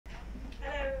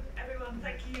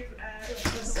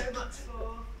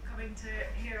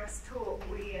first talk,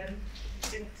 we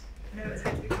didn't know it was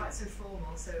going to be quite so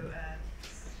formal, so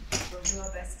we'll do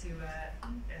our best to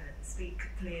speak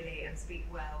clearly and speak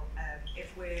well.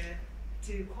 If we're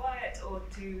too quiet or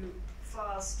too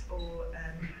fast, or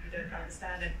you don't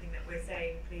understand anything that we're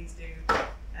saying, please do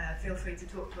feel free to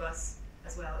talk to us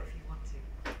as well if you want to.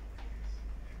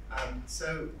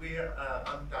 So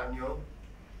I'm Daniel.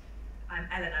 I'm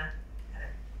Eleanor. Hello.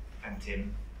 I'm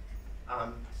Tim.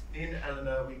 Me and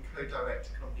Eleanor, we co-direct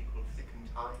a company called Thick and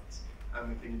Tight, and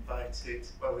we've been invited,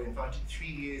 well, we were invited 3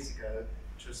 years ago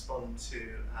to respond to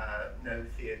No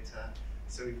Theatre.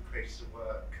 So we've created a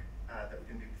work that we're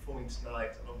going to be performing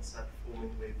tonight, alongside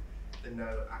performing with the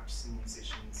No actors and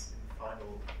musicians in the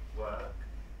final work.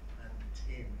 And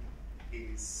Tim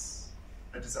is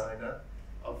a designer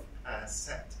of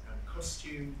set and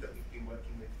costume that we've been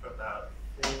working with for about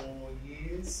 4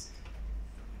 years,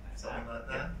 something like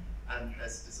that, and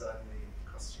has designed the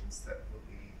costumes that will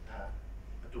be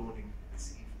adorning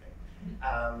this evening.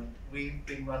 We've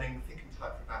been running Thick and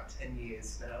Tight for about 10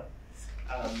 years now.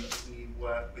 We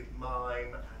work with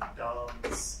mime and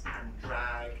dance and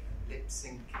drag and lip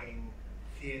syncing,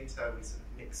 theatre. We sort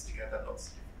of mix together lots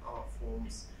of different art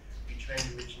forms. We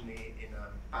trained originally in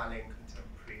ballet and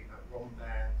contemporary at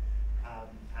Rambert,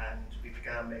 and we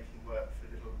began making work for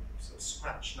little sort of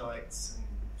scratch nights and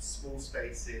small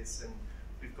spaces, and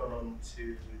we've gone on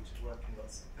to work in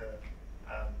lots of the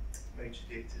major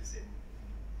theatres in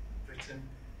Britain,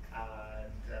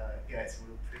 and yeah, it's a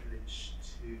real privilege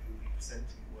to be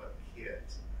presenting work here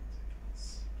tonight at this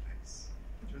place.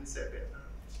 Do you want to say a bit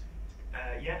about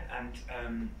it? Yeah, and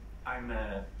I'm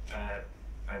a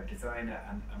designer,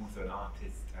 and I'm also an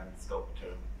artist and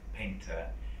sculptor,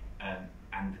 painter,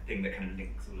 and the thing that kind of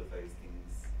links all of those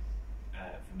things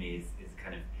for me is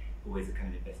kind of always a kind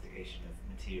of investigation of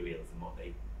materials and what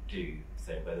they do.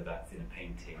 So whether that's in a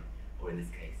painting or in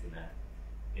this case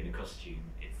in a costume,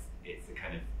 it's a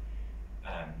kind of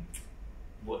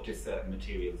what do certain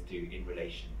materials do in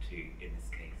relation to, in this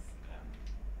case,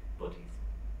 bodies.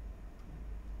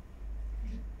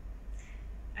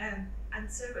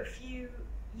 And so a few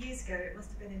years ago, it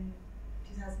must have been in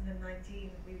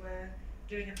 2019, we were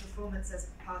doing a performance as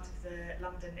part of the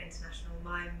London International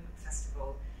Mime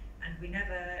Festival, and we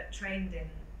never trained in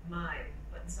mime,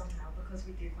 but somehow, because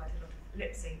we do quite a lot of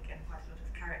lip sync and quite a lot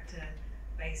of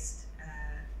character-based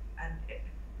and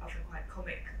often quite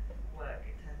comic work,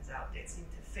 it turns out, it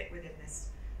seemed to fit within this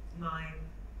mime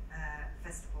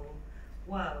festival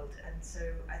world. And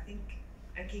so I think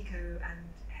Akiko and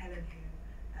Helen, who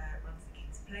runs the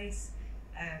King's Place,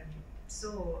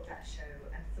 saw that show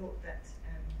and thought that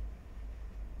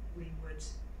we would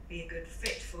be a good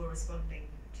fit for responding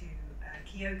to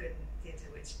Kyogen theatre,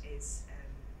 which is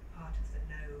part of the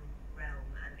No realm,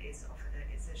 and is often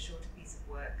it's a shorter piece of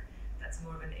work that's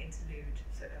more of an interlude.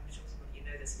 So I'm sure some of you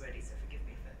know this already, so forgive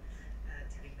me for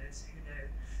telling those who know.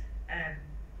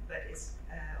 But it's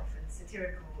often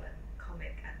satirical and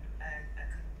comic and a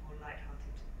kind of more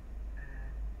light-hearted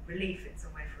relief in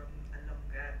some way from a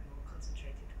longer, more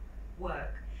concentrated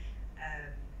work.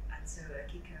 And so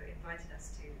Akiko invited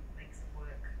us to make some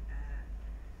work.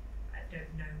 I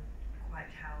don't know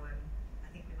quite how, I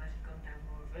think we might have gone down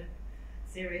more of a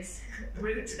serious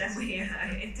route than we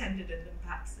intended, and than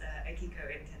perhaps Akiko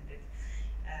intended.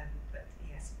 But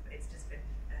yes, it's just been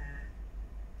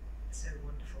so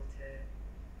wonderful to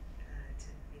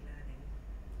be learning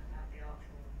about the art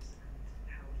forms and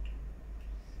how we can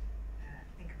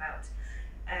think about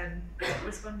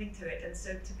responding to it. And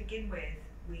so to begin with,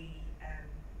 we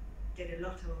did a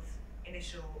lot of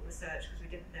initial research because we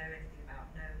didn't know anything about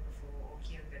No before, or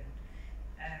Kyogen,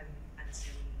 and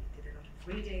so we did a lot of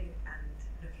reading and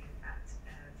looking at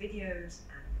videos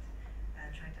and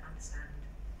trying to understand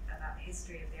about the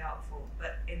history of the art form.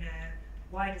 But in a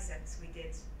wider sense, we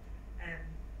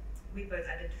both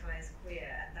identify as queer,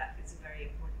 and that is a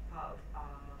very important part of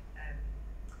our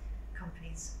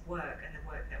company's work and the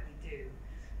work that we do.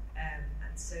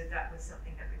 And so that was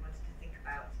something that we wanted to think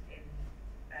about in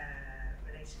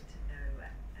relation to No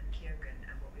and Kyogen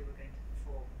and what we were going to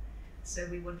perform.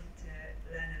 So we wanted to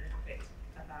learn a little bit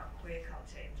about queer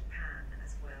culture in Japan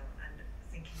as well, and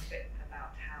thinking a bit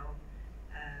about how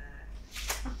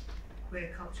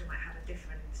queer culture might have a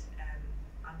different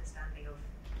understanding of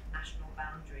national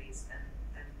boundaries than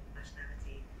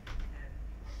nationality,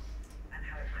 and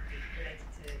how it might be related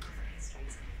to different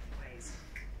histories in different ways.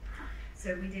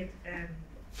 So we did,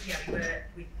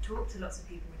 we talked to lots of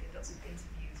people, we did lots of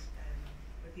interviews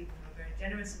with people who were very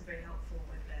generous and very helpful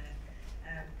with their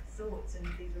thoughts, and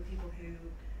these were people who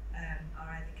are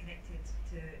either connected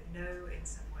to No in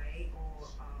some way, or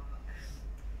are,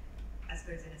 I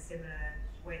suppose, in a similar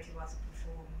way to us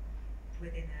perform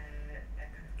within a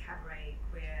kind of cabaret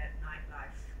queer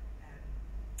nightlife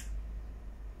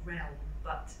realm,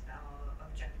 but of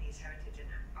Japanese heritage, and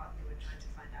we were trying to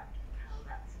find out how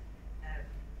that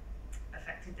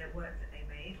affected their work that they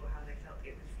made, or how they felt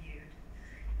it was viewed.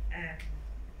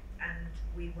 And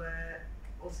we were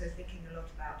also thinking a lot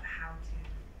about how to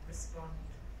respond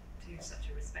to such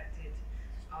a respected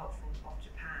art form of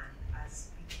Japan as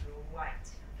people who are white,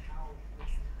 and how we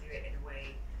can do it in a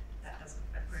way that doesn't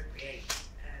appropriate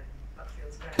but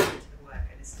feels relevant to the work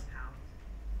and is somehow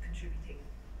contributing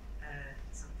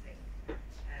something.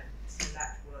 So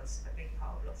that was a big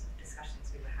part of lots of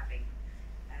discussions we were having,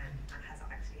 and has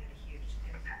actually had a huge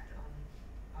impact on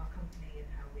our company and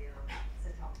how we are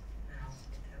set up now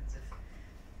in terms of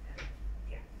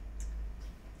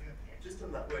Just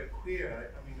on that word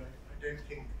queer, I mean, I don't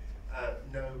think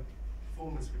no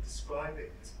performers would describe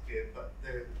it as queer, but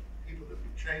the people that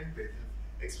we've trained with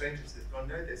have explained to us, they've gone,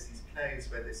 no, there's these plays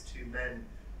where there's two men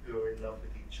who are in love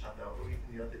with each other, or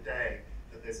even the other day,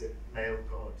 that there's a male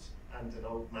god and an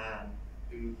old man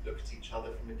who look at each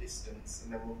other from a distance,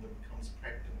 and then one of them becomes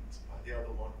pregnant by the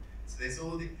other one. So there's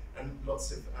all the, and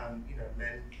lots of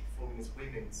men performing as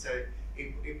women. So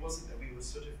it wasn't that we were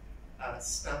sort of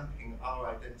stamping our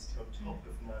identity on top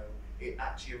of no. It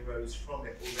actually arose from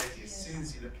it already. As soon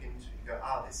as you look into it, you go,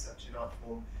 this is such an art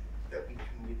form that we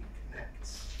can really connect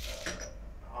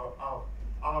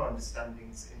our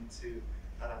understandings into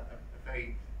a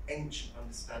very ancient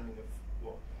understanding of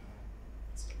what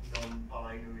sort of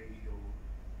non-binary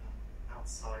or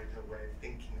outsider way of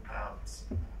thinking about.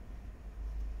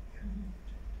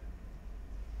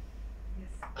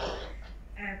 Yes.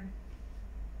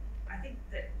 I think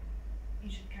that you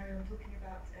should carry on talking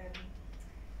about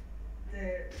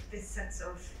this sense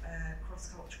of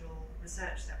cross-cultural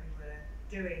research that we were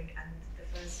doing, and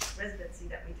the first residency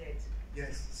that we did.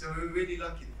 Yes, so we were really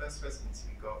lucky. The first residency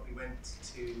we got, we went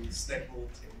to Snake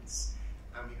Maltings,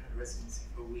 and we had a residency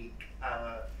for a week.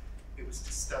 It was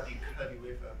to study Curly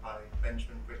River by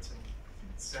Benjamin Britten.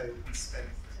 So we spent.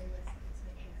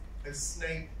 The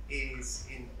Snake is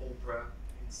in Aldborough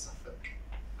in Suffolk,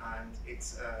 and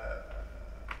it's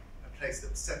a place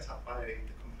that was set up by the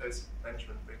composer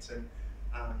Benjamin Britten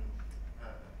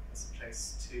as a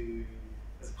place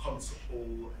as a concert hall,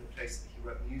 and a place that he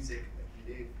wrote music and that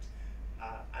he lived.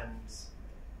 And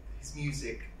his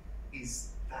music is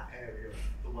that area of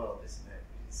the world, isn't it?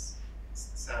 It's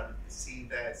the sound of the sea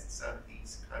there, it's the sound of the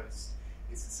East Coast,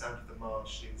 it's the sound of the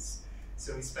marshes.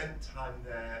 So we spent time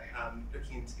there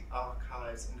looking into the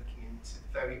archives and looking into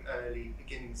the very early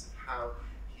beginnings of how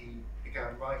he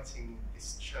began writing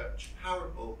this church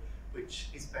parable, which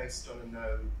is based on a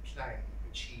no play,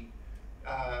 which he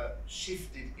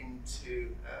shifted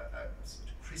into a sort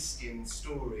of Christian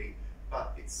story,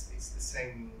 but it's the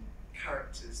same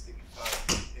characters that you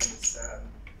find in this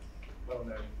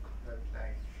well-known no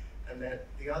play. And then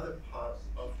the other part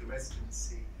of the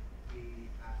residency,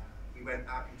 we went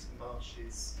out into the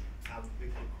marshes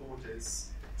with recorders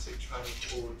to try and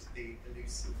record the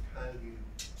elusive curlew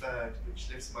bird which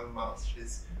lives among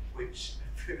marshes, which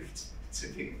proved to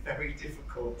be very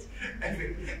difficult.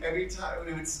 Every time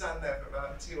we would stand there for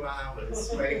about 2 hours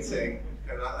waiting,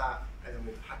 go like that, and then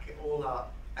we'd pack it all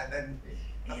up, and then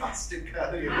a bastard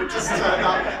curlew would just turn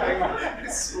up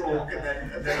and squawk,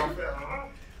 and then off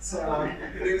it. So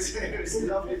it was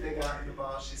lovely being out in the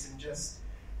marshes, and just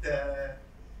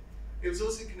it was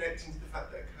also connecting to the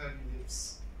fact that curlew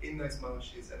lives in those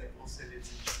marshes, and it also lives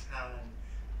in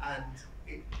Japan,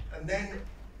 and then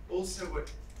also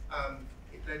what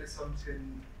it led us on to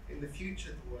in the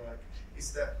future of the work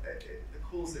is that the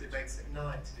calls that it makes at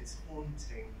night, and it's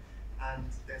haunting, and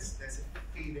there's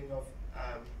a feeling of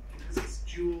because it's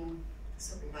dual,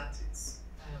 something that it's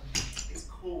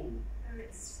called. Oh,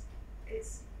 it's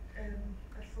a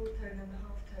full tone and a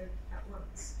half tone at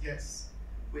once. Yes,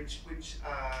 which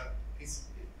is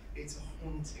it's a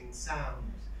haunting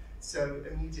sound. So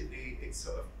immediately it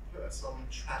sort of put us on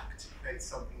track to create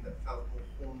something that felt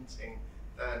more haunting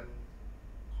than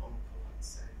comical, I'd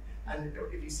say. And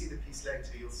if you see the piece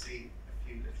later, you'll see a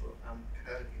few little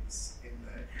curlews in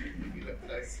there if you look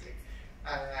closely.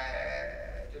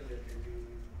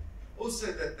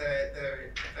 Also that they're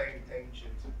a very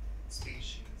endangered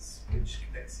species, which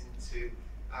connects into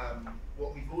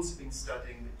what we've also been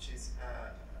studying, which is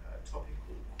a topic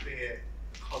called queer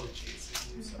ecology. It's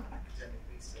a new sort of academic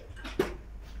research.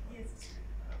 Yes,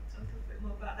 I'll talk a bit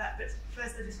more about that, but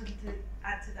first I just wanted to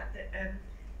add to that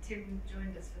Tim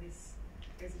joined us for this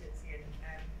residency, and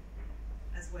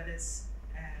as well as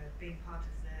being part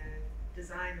of the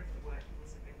design of the work, he's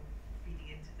also been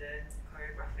feeding into the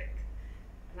choreographic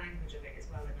language of it as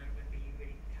well, and I remember you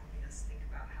really helping us think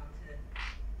about how to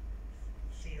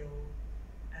feel,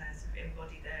 sort of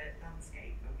embody the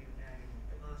landscape when we were there,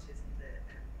 the marshes and the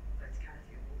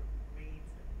verticality of all the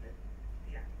reeds and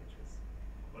which was.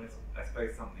 Well, I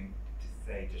suppose something to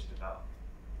say just about,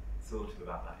 sort of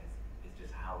about that is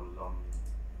just how long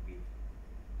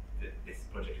this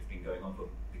project has been going on for,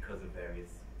 because of various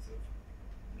sort of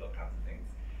lockdowns and things.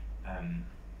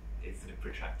 It sort of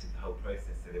protracted the whole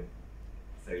process.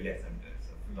 So yes, I'm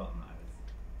sort of forgotten that I was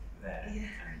there,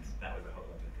 and that was a whole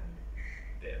other kind of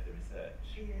bit of the research.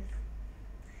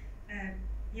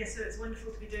 Yes. So it's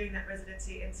wonderful to be doing that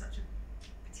residency in such a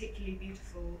particularly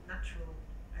beautiful natural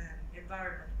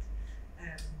environment,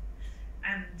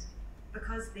 and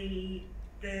because the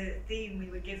theme we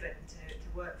were given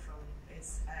to work from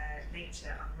is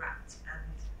nature unwrapped,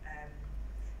 and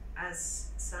as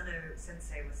Sano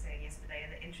Sensei was saying yesterday in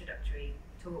the introductory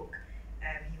talk,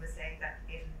 he was saying that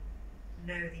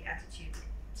the attitude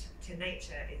to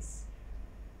nature is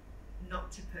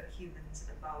not to put humans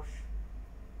above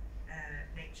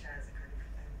nature as a kind of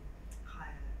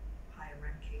higher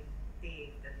ranking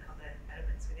being than other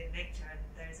elements within nature, and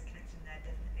there is a connection there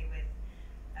definitely with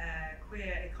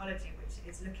queer ecology, which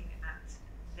is looking at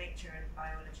nature and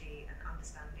biology and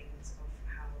understandings of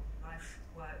how life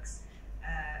works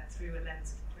through a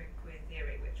lens of queer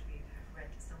theory, which we have read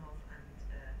some of, and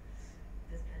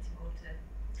there's plenty more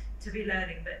to be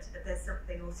learning. But there's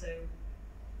something also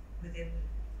within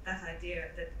that idea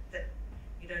that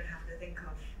you don't have to think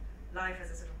of life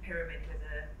as a sort of pyramid with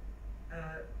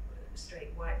a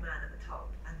straight white man at the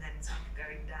top, and then sort of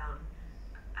going down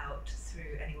out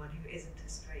through anyone who isn't a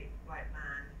straight white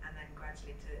man, and then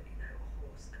gradually to a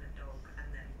horse and a dog, and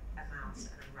then a mouse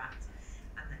and a rat,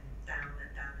 and then down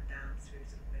and down and down through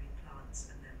sort of many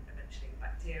plants, and then eventually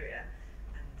bacteria,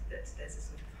 and that there's a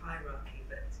sort of hierarchy,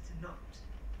 but to not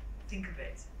think of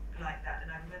it like that. And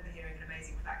I remember hearing an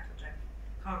amazing fact, which I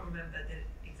can't remember the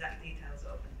exact details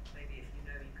of, and maybe if you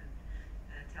know you can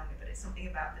tell me, but it's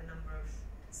something about the number of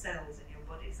cells in your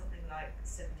body. Something like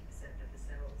 70% of the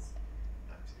cells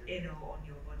in or on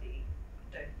your body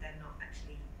they're not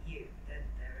actually you,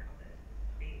 they're other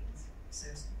beings. So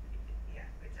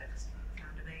which I just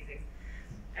found amazing.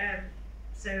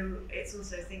 So it's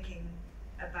also thinking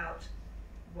about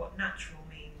what natural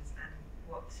means, and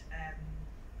what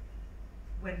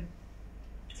when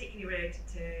particularly related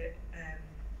to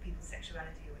people's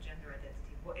sexuality or gender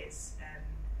identity, what is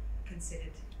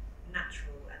considered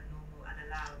natural and normal and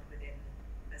allowed within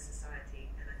a society.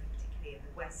 And I think particularly in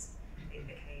the West it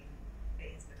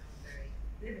has become very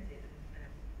limited,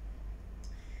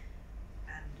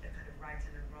 and a kind of right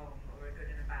and a wrong, or a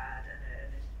good and a bad, and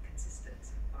a consistent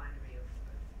sort of binary of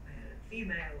male and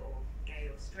female, or gay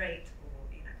or straight, or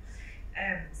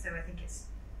so I think it's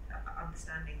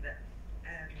understanding that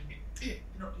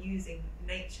not using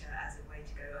nature as a way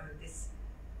to go, this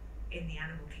in the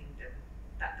animal kingdom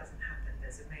that doesn't happen,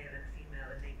 there's a male and a female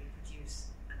and they reproduce,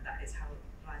 and that is how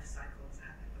life cycles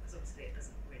happen, because obviously it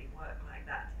doesn't really work like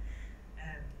that.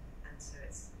 And so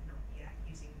it's not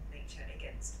using nature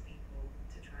against people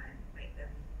to try and make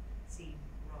them seem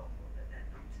wrong, or that they're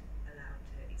not allowed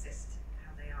to exist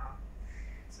how they are.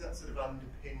 So that sort of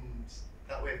underpinned,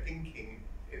 that way of thinking,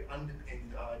 it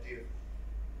underpinned our idea of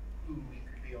who we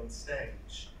could be on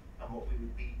stage and what we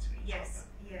would be to each other. Yes,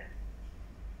 yeah.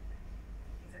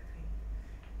 Exactly.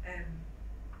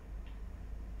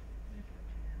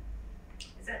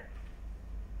 Is that?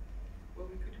 Well,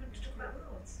 we could. Do you want to talk about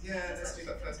Moths? Yeah, let's do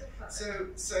that first.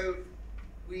 So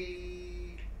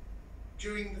we,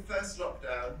 during the first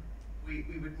lockdown, we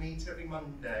would meet every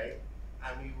Monday,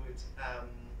 and we would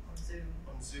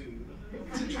on Zoom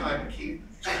to try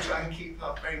and keep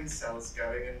our brain cells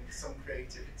going and some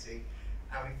creativity.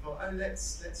 And we thought,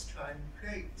 let's try and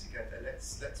create together.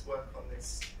 Let's work on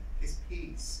this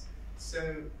piece.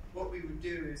 So what we would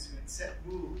do is we would set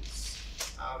rules,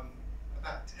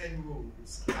 about 10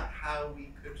 rules about how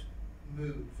we could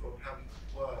move or how we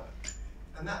could work.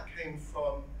 And that came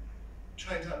from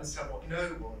trying to understand what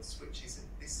No was, which is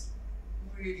this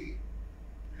really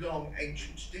long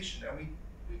ancient tradition. And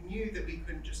we knew that we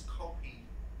couldn't just copy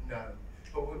No,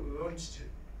 but what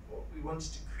we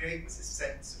wanted to create was a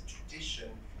sense of tradition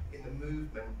in the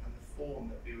movement and the form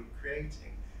that we were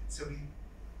creating. So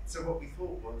what we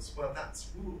thought was, well, that's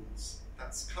rules.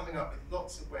 That's coming up with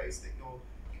lots of ways that you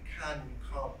can and you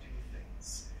can't do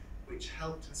things, which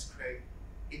helped us create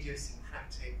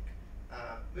idiosyncratic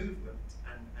movement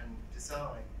and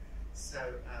design. So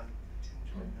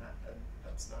enjoying that, and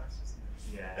that's nice, isn't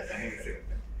it? Yeah,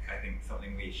 I think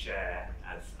something we share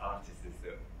as artists is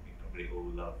that we probably probably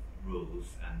all love rules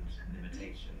and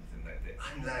limitations and like this.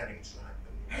 I'm learning to like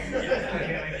them.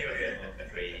 You're a bit more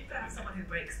free. Perhaps someone who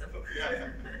breaks them. Yeah.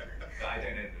 But I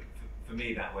don't know, for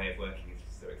me that way of working is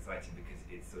just so exciting because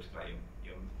it's sort of like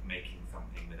you're making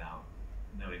something without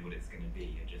knowing what it's going to be.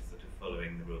 You're just sort of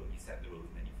following the rules. You set the rules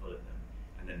and then you follow them,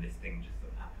 and then this thing just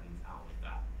sort of happens out of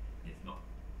that. It's not,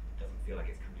 doesn't feel like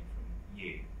it's coming from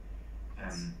you. I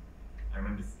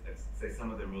remember, so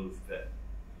some of the rules that,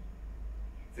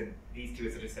 so these two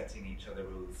are sort of setting each other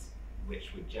rules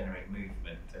which would generate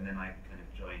movement, and then I kind of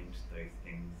joined those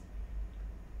things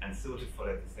and sort of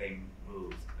followed the same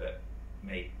rules but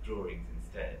made drawings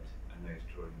instead, and those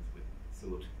drawings would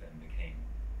sort of then became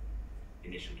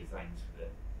initial designs for the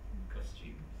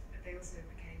costumes. But they also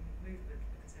became movement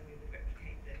because then we would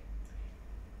replicate the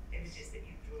images that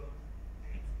you've drawn.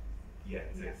 Yeah,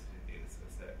 so Yeah. it was sort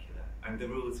of circular. And the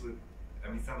rules were, I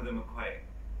mean, some of them were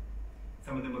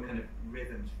kind of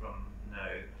rhythms from No,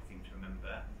 I seem to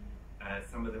remember.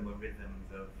 Some of them were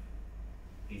rhythms of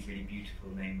these really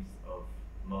beautiful names of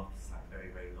moths, like very,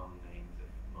 very long names of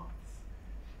moths.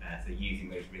 So using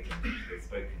those rhythms, those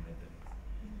spoken rhythms.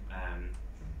 I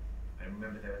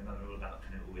remember there was another rule about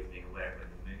kind of always being aware of where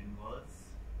the moon was,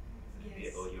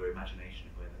 Yes. or your imagination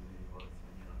of where the moon was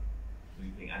when you're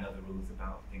moving, and other rules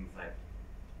about things like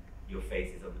your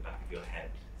face is on the back of your head.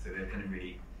 So they're kind of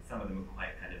really, some of them were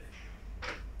quite kind of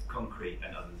concrete,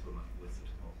 and others were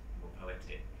sort of more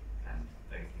poetic, and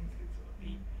those things could sort of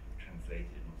be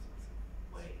translated in all sorts of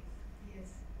ways.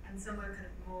 Yes, and some are kind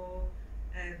of more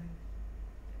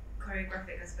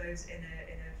choreographic, I suppose, in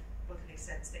a bodily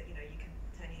sense that you can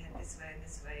turn your head this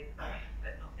way,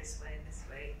 but not this way and this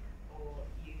way, or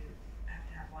you have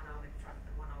to have one arm in front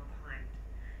and one arm behind,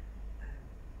 or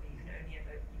you can only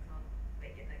ever you can't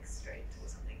make your legs straight or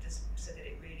something, just so that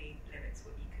it really limits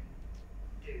what you can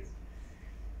do.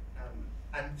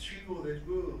 And through all those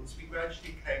rules, we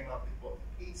gradually came up with what the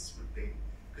piece would be,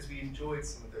 because we enjoyed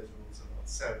some of those rules a lot.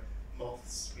 So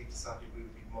moths, we decided we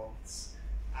would be moths,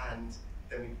 and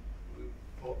then we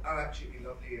thought, oh, actually it'd be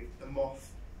lovely if the moth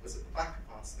was at the back of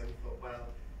us. Then we thought, well,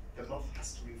 the moth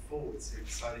has to move forward, so we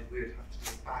decided we would have to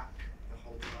move back the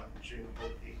whole time during the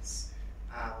whole piece.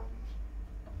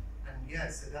 And yeah,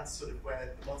 so that's sort of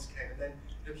where the moths came. And then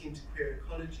looking into queer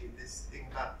ecology, this thing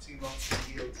about two moths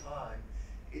in real time,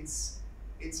 it's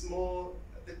more,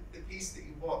 the piece that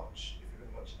you watch, if you're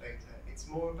going to watch it later, it's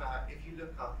more about, if you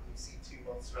look up and you see two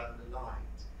moths around the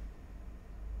light,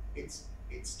 it's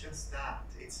just that.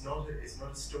 It's not a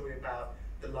story about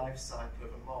the life cycle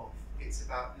of a moth. It's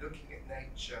about looking at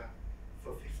nature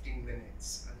for 15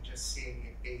 minutes and just seeing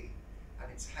it be,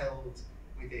 and it's held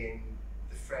within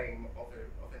the frame of a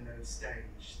no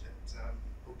stage that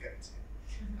we'll get to.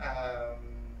 About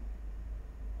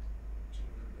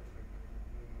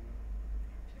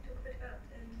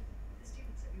the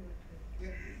students that we worked with.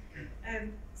 Yeah.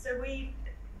 So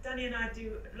Danny and I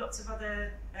do lots of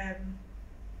other.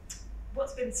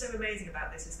 What's been so amazing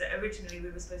about this is that originally we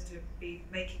were supposed to be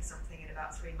making something in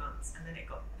about 3 months, and then it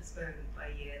got postponed by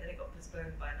a year, then it got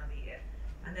postponed by another year,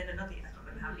 and then another year. I can't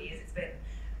remember how many years it's been.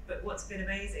 But what's been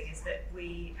amazing is that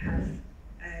we have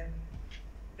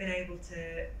been able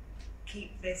to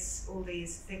keep all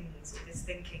these things, all this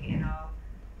thinking in our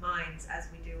minds as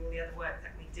we do all the other work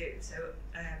that we do. So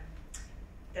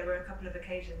there were a couple of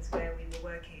occasions where we were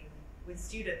working with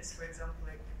students, for example,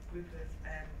 a group of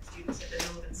students at the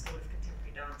Northern School of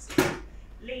Contemporary Dance in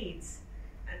Leeds,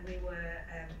 and we were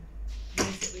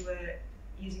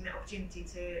using the opportunity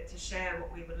to share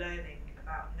what we were learning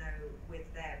about No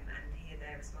with them and hear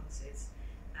their responses,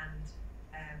 and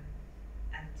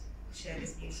share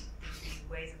these new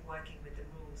ways of working with the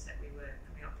rules that we were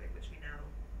coming up with, which we now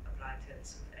apply to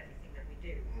sort of everything that we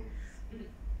do.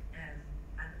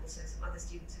 And also some other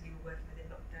students who we were working with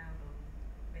in lockdown on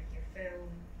making a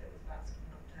film that was about sort of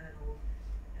nocturnal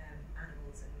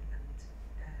animals and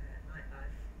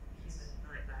nightlife, human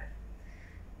nightlife.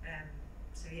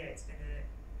 So yeah, it's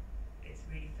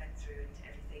really fed through into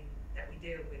everything that we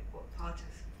do. With what part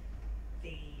of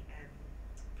the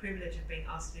privilege of being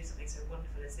asked to do something so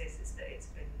wonderful as this is that it's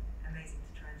been amazing to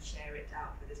try and share it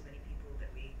out with as many people that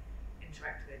we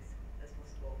interact with as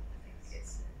possible. I think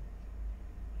it's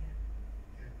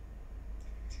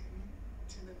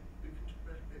Tim, we can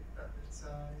talk a bit about the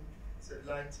design, so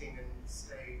lighting and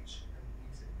stage and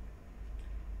music.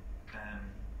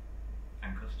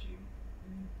 And costume.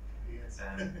 Yes.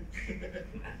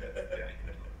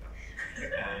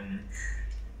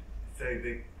 So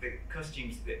the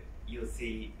costumes that you'll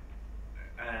see,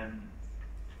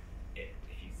 if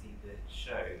you see the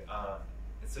show, are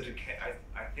sort of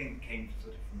I think came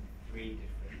sort of from 3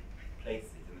 different places,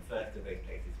 and the first of those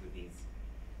places were these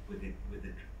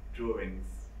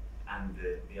drawings and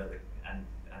the other and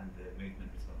the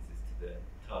movement responses to the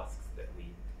tasks that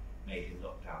we made in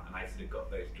lockdown, and I sort of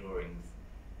got those drawings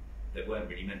that weren't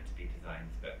really meant to be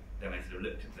designs, but then I sort of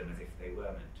looked at them as if they were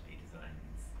meant to be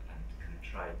designs and kind of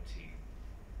tried to,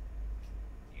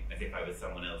 as if I was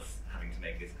someone else having to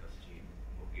make this costume.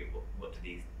 What do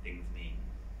these things mean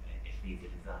if these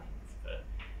are designs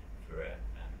for a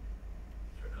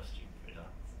costume, for a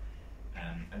dance?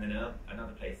 And then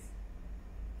another place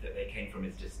that they came from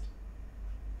is just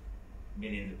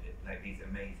millions of like these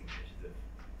amazing pictures of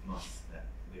moths that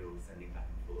we're all sending back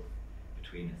and forth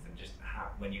between us, and just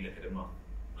how, when you look at a moth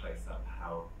close up,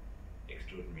 how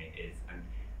extraordinary it is, and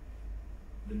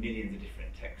the millions of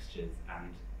different textures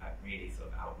and really sort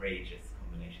of outrageous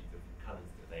combinations of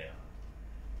colours that they are.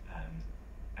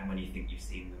 And when you think you've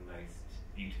seen the most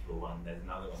beautiful one, there's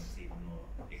another one that's even more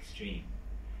extreme.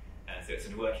 So it's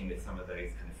sort of working with some of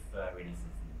those kind of furrinesses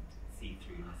and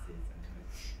see-throughnesses and kind of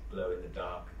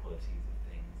glow-in-the-dark qualities of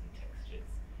things and textures.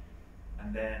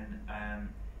 And then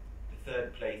the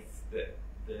third place that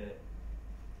the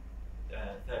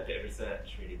third bit of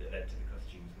research really that led to the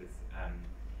costumes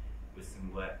was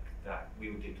some work that we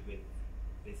all did with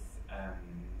this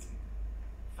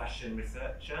fashion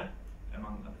researcher,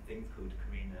 among other things, called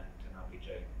Karina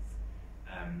Tanabe-Jones.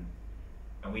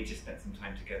 And we just spent some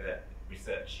time together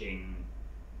researching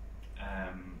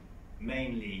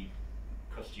mainly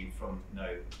costume from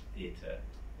No theatre,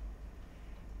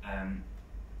 and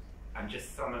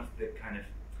just some of the kind of,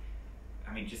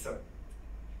 I mean, just some,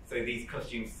 so these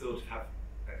costumes sort of have,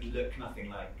 look nothing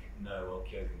like No or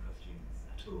Kyogen costumes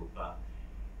at all, but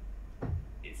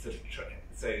it's sort of,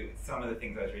 so some of the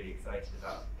things I was really excited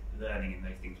about learning in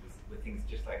those things were things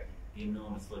just like the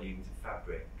enormous volumes of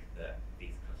fabric that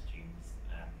these costumes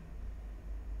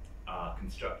are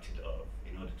constructed of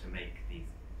in order to make these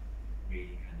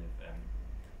really kind of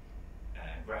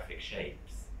graphic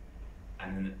shapes.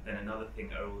 And then another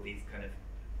thing are all these kind of,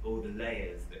 all the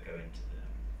layers that go into them,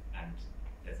 and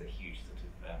there's a huge sort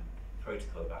of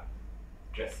protocol about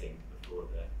dressing before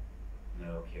the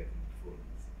No Kyogen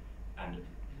performance, and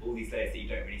all these layers that you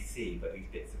don't really see, but these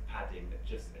bits of padding that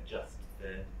just adjust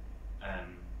the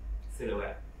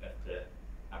silhouette of the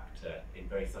actor in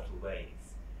very subtle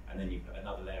ways, and then you put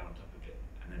another layer on top of it,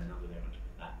 and then another layer on top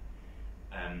of that.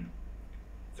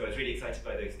 So I was really excited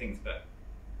by those things, but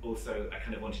also I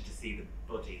kind of wanted to see the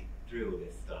body through all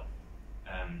this stuff.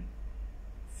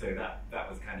 So that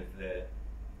was kind of the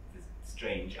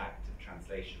strange act of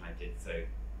translation I did. So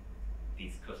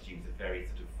these costumes are very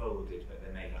sort of folded, but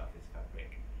they're made out of this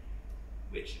fabric,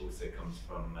 which also comes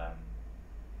from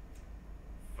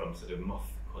sort of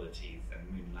moth qualities and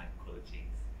moonlight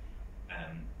qualities.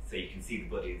 So you can see the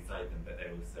body inside them, but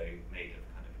they're also made of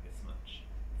kind of a smudge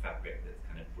fabric that's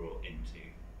kind of brought into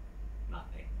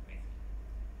nothing, basically.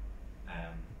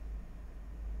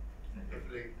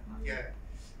 Lovely. Yeah.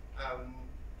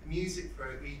 The music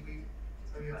for it, we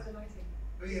Talk about the lighting.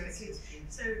 Oh yeah.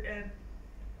 So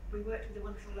we worked with a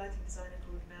wonderful lighting designer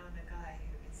called Naona Guy,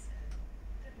 who is, I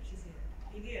don't know if she's here.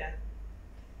 Are you here?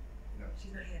 No.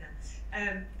 She's not here now.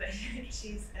 But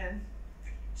she's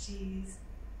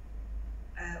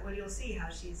well, you'll see how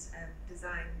she's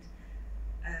designed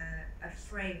a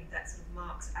frame that sort of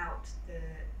marks out the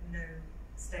No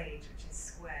stage, which is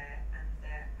square, and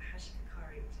the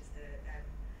Hashikakari, which is the,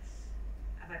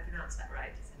 have I pronounced that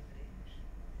right? Is anybody?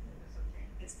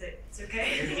 It's okay.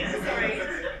 Yeah, sorry.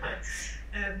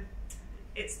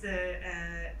 It's the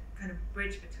kind of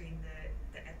bridge between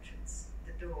the entrance,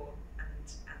 the door, and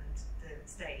the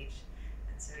stage,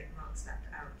 and so it marks that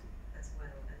out as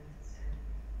well. And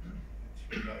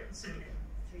Three lights.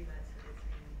 three lights for the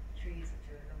three trees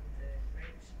which are along the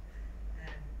bridge,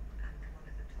 and the one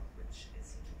at the top, which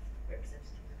is sort of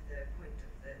representative of the point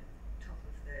of the top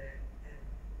of the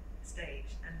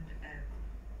stage. And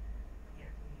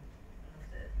yeah, we love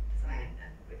the design,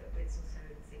 and it's also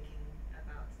thinking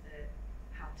about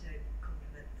how to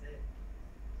complement the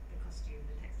costume,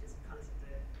 the textures and colours of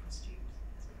the costumes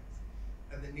as well.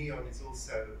 And the neon is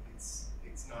also, it's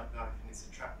nightlife and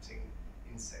it's attracting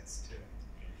insects to it.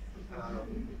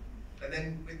 And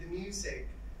then with the music,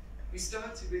 we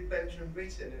started with Benjamin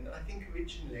Britten, and I think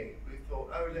originally we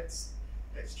thought, oh, let's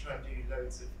try and do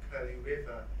loads of Curly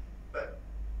River, but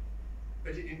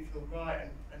it didn't feel right,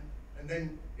 and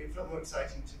then it felt more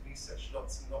exciting to research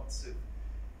lots and lots of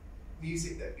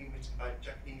music that had been written by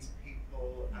Japanese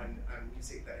people and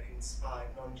music that had inspired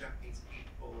non-Japanese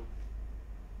people.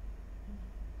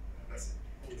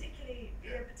 Particularly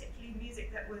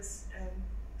music that was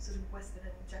sort of Western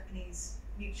and Japanese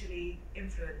mutually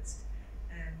influenced,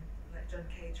 like John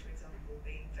Cage, for example,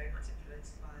 being very much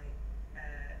influenced by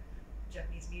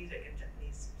Japanese music and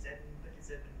Japanese Zen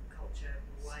Buddhism and culture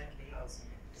more widely.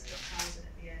 Stockhausen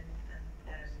at the end,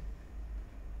 and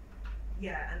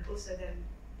yeah, and also then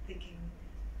thinking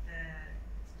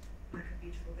like a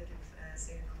beautiful bit of a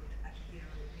singer called Akihiro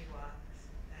Miwa,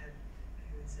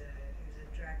 who's a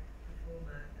drag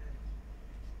performer, and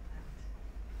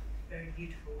very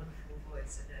beautiful, wonderful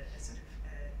voice, and a sort of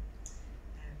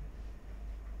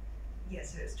yeah.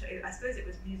 So I suppose it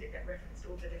was music that referenced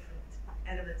all the different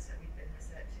elements that we've been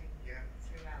researching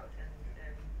throughout, and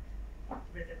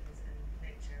rhythms and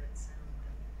nature and sound.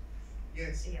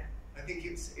 Yes. Yeah. I think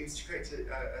it was to create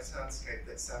a soundscape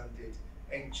that sounded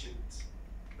ancient,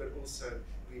 but also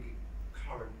really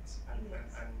current and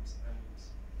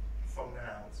from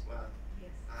now as well.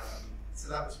 Yes. So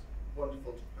that was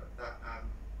wonderful to put that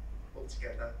all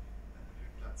together. I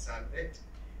hope that sounded it.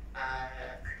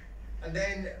 And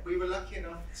then we were lucky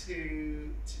enough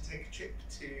to take a trip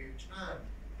to Japan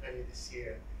earlier this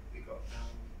year. We got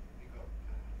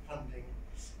funding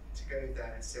to go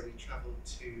there, so we travelled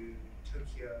to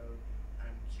Tokyo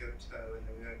and Kyoto, and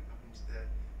then we went up into the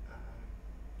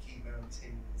Key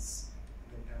Mountains,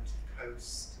 and then down to the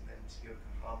coast, and then to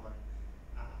Yokohama,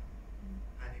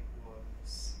 and it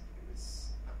was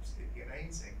absolutely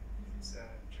amazing. It was a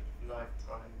trip of a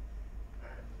lifetime,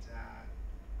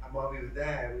 and while we were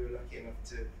there, we were lucky enough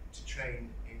to train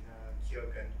in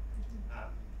Kyogen.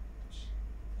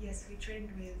 Yes, we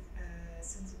trained with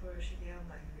Senzaburo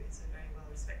Shigeyama, who is a very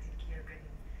well-respected Kyogen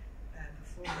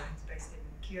performer who's based in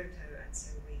Kyoto, and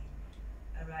so we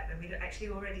arrived, and we'd actually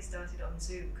already started on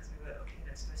Zoom because we were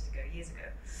supposed to go years ago.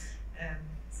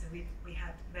 So we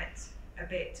had met a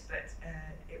bit, but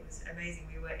it was amazing.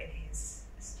 We were in his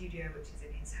studio, which is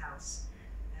in his house,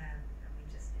 and we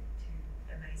just did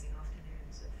 2 amazing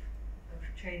afternoons of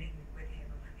training with him,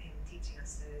 of him teaching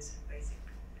us those basic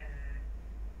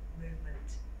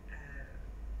movement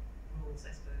rules,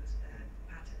 I suppose,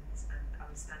 patterns, and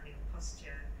understanding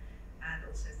posture, and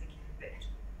also thinking a bit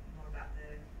more about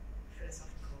the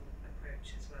philosophical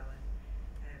approach as well,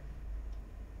 and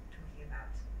talking about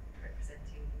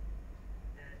representing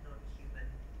non-human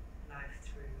life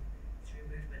through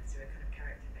movement, through a kind of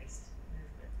character-based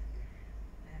movement.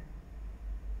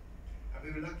 And we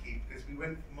were lucky because we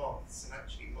went for Moths, and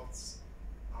actually Moths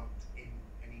aren't in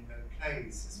any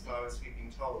plays as far as we've been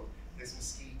told. There's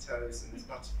mosquitoes and there's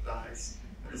butterflies,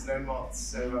 but there's no moths,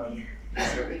 so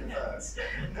so in the first.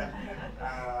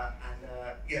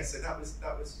 Yeah, so that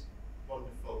was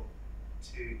wonderful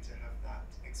to have that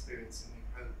experience, and we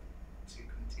hope to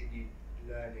continue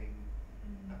learning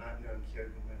about knowing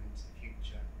Kyogen well into the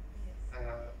future. Yes.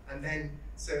 And then,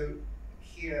 so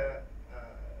here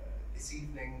this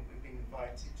evening we've been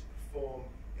invited to perform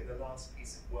in the last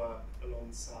piece of work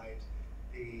alongside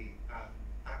the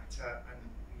actor and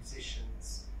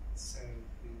musicians. So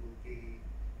we will be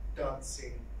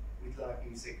dancing with live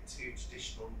music to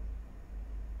traditional.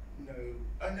 No,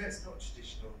 it's not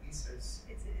traditional. Iso's.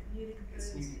 It's newly composed.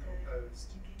 It's newly composed.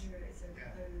 Yukihiro is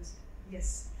composed.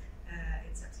 Yes,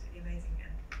 it's absolutely amazing,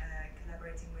 and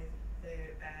collaborating with the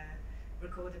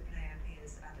recorded player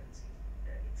Pears Arts,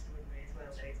 who's extraordinary as well.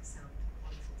 They just sound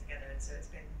wonderful together, and so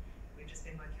we've just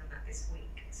been working on that this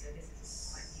week. So this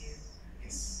is quite new.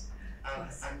 Yes,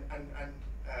 and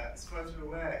as far as we're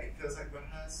aware, it feels like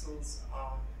rehearsals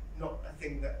are not a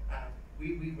thing that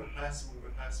we rehearse and we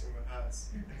rehearse and rehearse.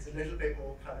 Mm-hmm. It's a little bit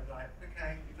more kind of like,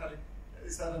 okay,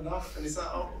 is that enough? And is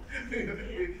that all?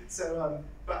 So,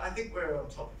 but I think we're on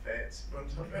top of it. We're on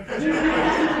top of it.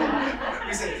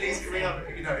 We said, please, can we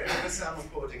have, a sound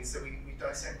recording? So we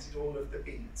dissected all of the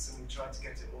beats and we tried to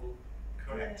get it all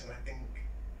correct. And I think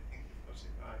we've got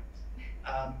it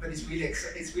right. But it's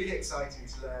really exciting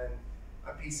to learn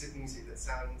a piece of music that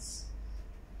sounds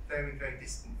very, very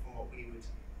distant from what we would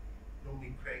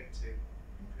normally create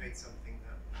something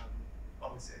that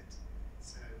honors it.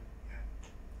 So, yeah.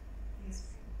 Yes.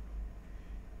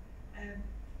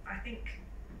 I think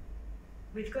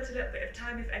we've got a little bit of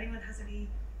time if anyone has any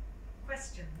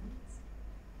questions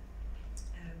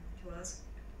to ask.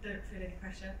 Don't feel any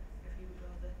pressure if you would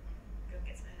rather go and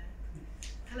get some air.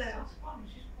 Hello. Sounds fun.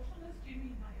 What on earth do you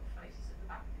mean by your face is at the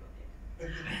back of your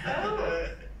head? Oh!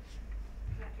 Would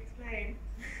you like to explain?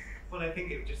 Well, I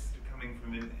think it was just coming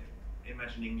from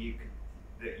imagining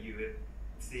that you were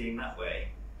seeing that way,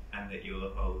 and that your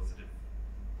whole sort of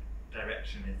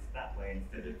direction is that way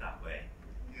instead of that way.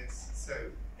 Yes, so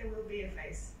there will be a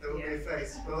face. There will be a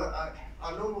face. Well,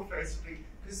 our normal face would be,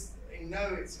 because we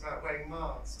know it's about wearing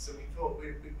masks, and we thought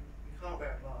we can't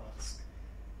wear a mask.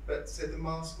 But so the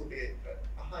mask will be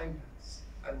behind us,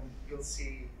 and you'll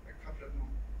see a couple of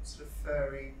sort of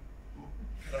furry,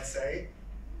 can I say,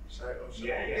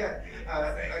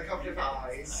 A couple of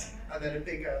eyes, and then a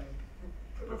big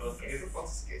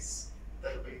proboscis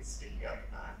that'll be sticking out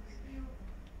the back.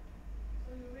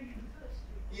 So you're reading the first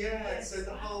two? Yeah, so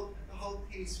the whole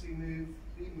piece we move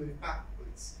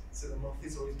backwards, so the moth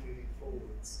is always moving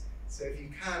forwards. So if you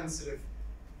can sort of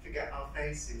forget our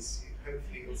faces,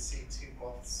 hopefully you'll see two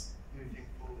moths moving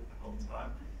forward the whole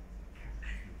time.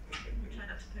 We try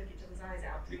not to poke each other's eyes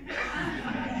out.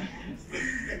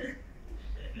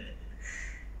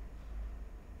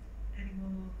 Any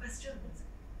more questions?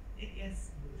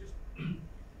 Yes. Just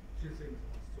two things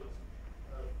I wanted to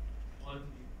ask. Why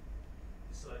did you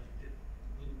decide you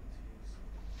wouldn't use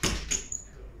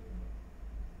Kyoto?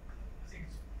 I think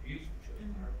it's a beautiful choice,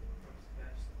 perhaps the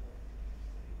best of all.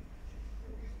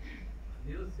 And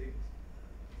the other thing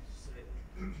is to say that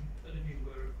none of you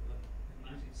were in the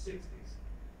 1960s,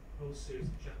 a whole series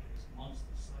of Japanese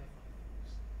monster sci-fi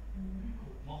films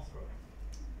called Mothra.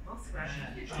 Mothra.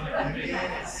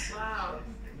 Yes. Wow.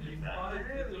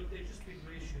 They've just been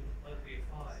reissued like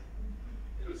BFI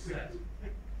in a set.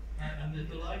 And they're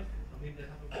delightful. I mean, they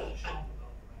have a real charm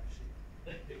about them, actually,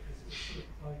 because it's sort of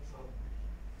quite,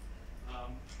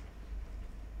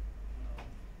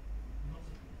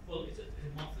 well, it's a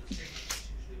month that's different.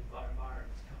 It's usually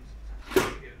environments comes to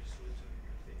here just sort of doing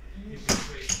it. He's been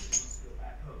raised and he wants to go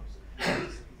back home, so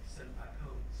he's sent back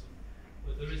home. So,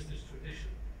 but there is this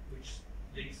tradition which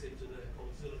links into the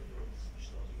Godzilla films,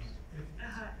 which started in the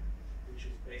 50s, which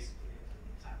is basically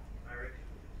an attack on America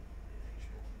with the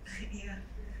H-bombs. Yeah.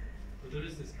 But there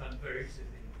is this kind of very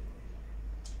thing in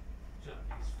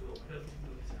Japanese film. I don't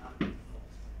know if it's an anime or not,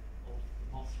 of the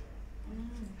Mothra.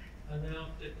 And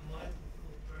now the light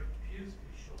was very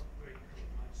beautifully shot, very colour,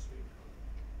 nice sweet colour.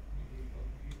 You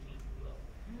love.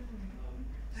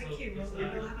 Thank you. Well,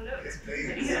 we'll have a look. Yes,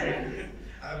 please.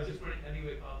 I was just wondering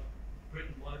anyway about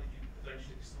Britain. Why did you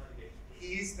eventually decide against it?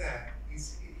 He is there. He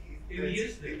is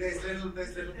there. There's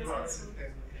little parts of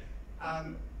him. Okay.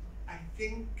 I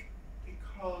think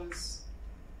because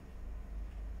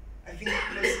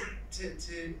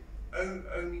to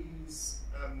only use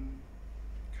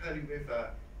Curly River.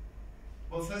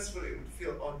 Well, first of all, it would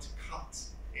feel odd to cut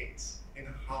it in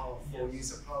half or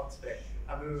use a part of it,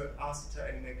 and we were asked to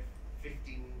only make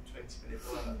 15, 20-minute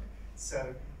work.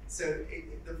 So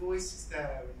the voice is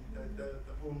there and the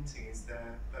haunting is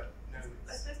there, but no.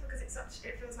 I suppose because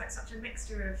it feels like such a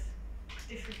mixture of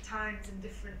different times and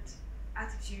different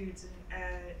attitudes and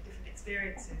different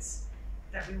experiences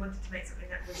that we wanted to make something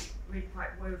that was really quite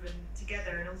woven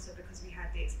together, and also because we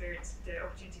had the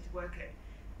opportunity to work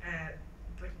at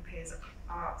Britten Pears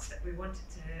Arts, that we wanted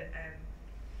to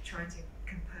try to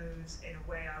compose in a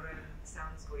way our own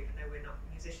sound score, even though we're not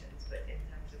musicians, but in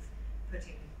terms of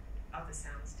putting other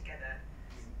sounds together.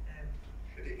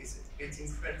 But it's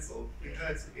incredible. We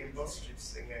heard in Bostridge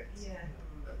sing it. Yeah.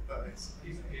 But it's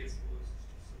His voice is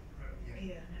just so incredible.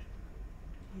 Yeah.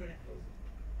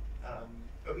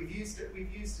 But we've used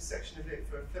a section of it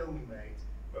for a film we made.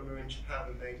 When we were in Japan,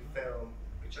 we made a film,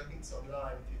 which I think is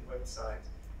online through the website,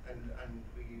 and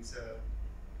we use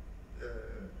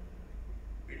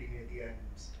really near the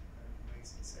end,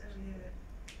 amazing section.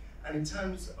 And in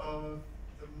terms of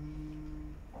the,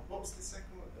 what was the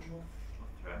second one?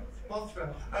 The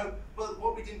Mothra. Oh, well,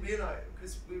 what we didn't realise,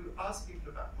 because we asked people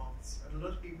about moths, and a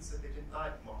lot of people said they didn't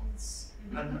like moths,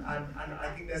 and I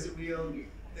think there's a real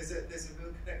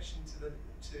connection to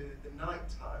the night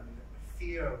time and the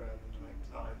fear around the night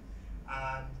time,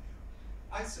 and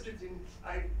I sort of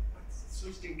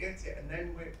didn't get it, and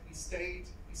then we stayed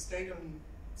on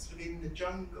sort of in the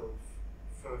jungle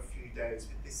for a few days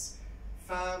with this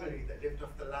family that lived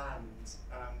off the land.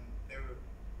 They were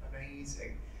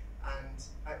amazing, and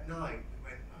at night we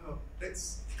went, oh,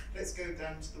 let's go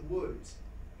down to the wood,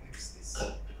 and it was this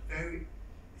wood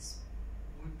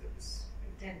that was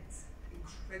Dense.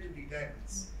 incredibly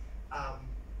dense,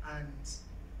 and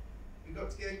we got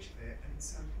to the edge of it, and it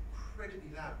sounded incredibly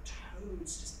loud,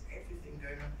 toads, just everything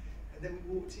going on, and then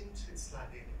we walked into it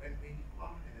slightly, and it went really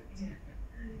quiet.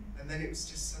 And then it was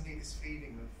just suddenly this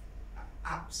feeling of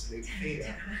absolute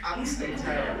fear, absolute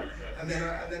terror. And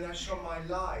then I shone my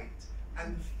light,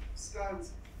 and the sky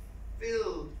was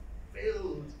filled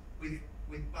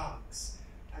with bugs.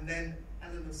 And then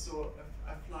Eleanor saw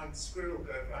a flying squirrel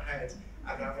go over her head,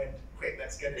 and I went, "Quick,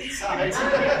 let's get inside."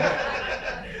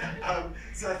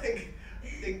 So I think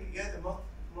the moth.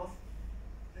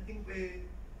 I think we're.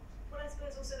 Well, I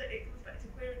suppose also that it comes back to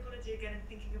queer ecology again, and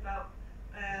thinking about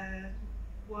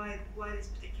why this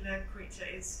particular creature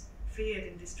is feared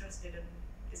and distrusted and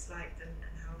disliked, and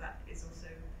how that is also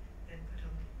then put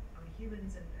on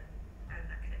humans and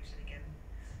that connection again.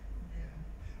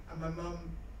 Yeah. And my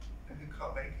mum who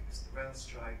can't make it because of the rail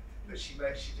strike. But she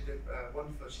did a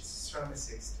wonderful. She's a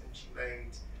ceramicist, and she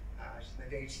made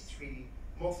 83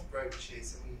 moth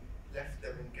brooches, and we left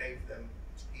them and gave them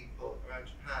to people around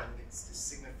Japan. And it's to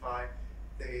signify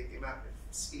the amount of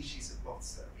species of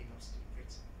moths that have been lost in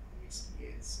Britain in recent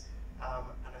years.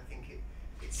 And I think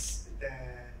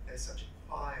they're such a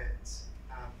quiet,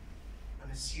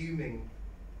 unassuming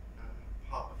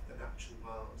part of the natural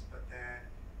world, but it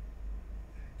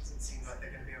doesn't seem like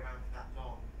they're going to be around for that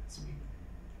long as we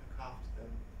look after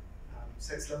them.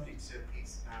 So it's lovely to do a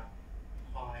piece about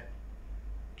quiet.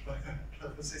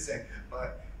 What was I saying?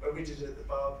 But when we did it at the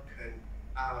Barbican,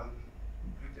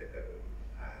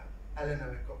 Eleanor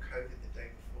had got COVID the day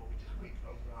before. We did a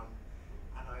week-long run,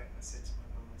 and I said to my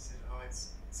mum, I said, "Oh,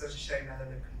 it's such a shame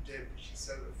Eleanor couldn't do it, but she's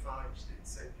so refined, she did it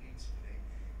so beautifully."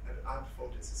 And I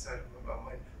performed it as a solo. My mum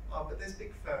went, "Oh, but there's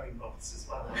big furry moths as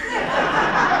well."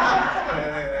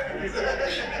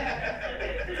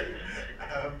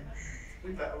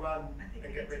 We better run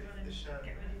and get ready for the show.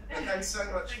 But thanks so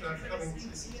much for coming to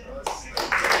listen to us.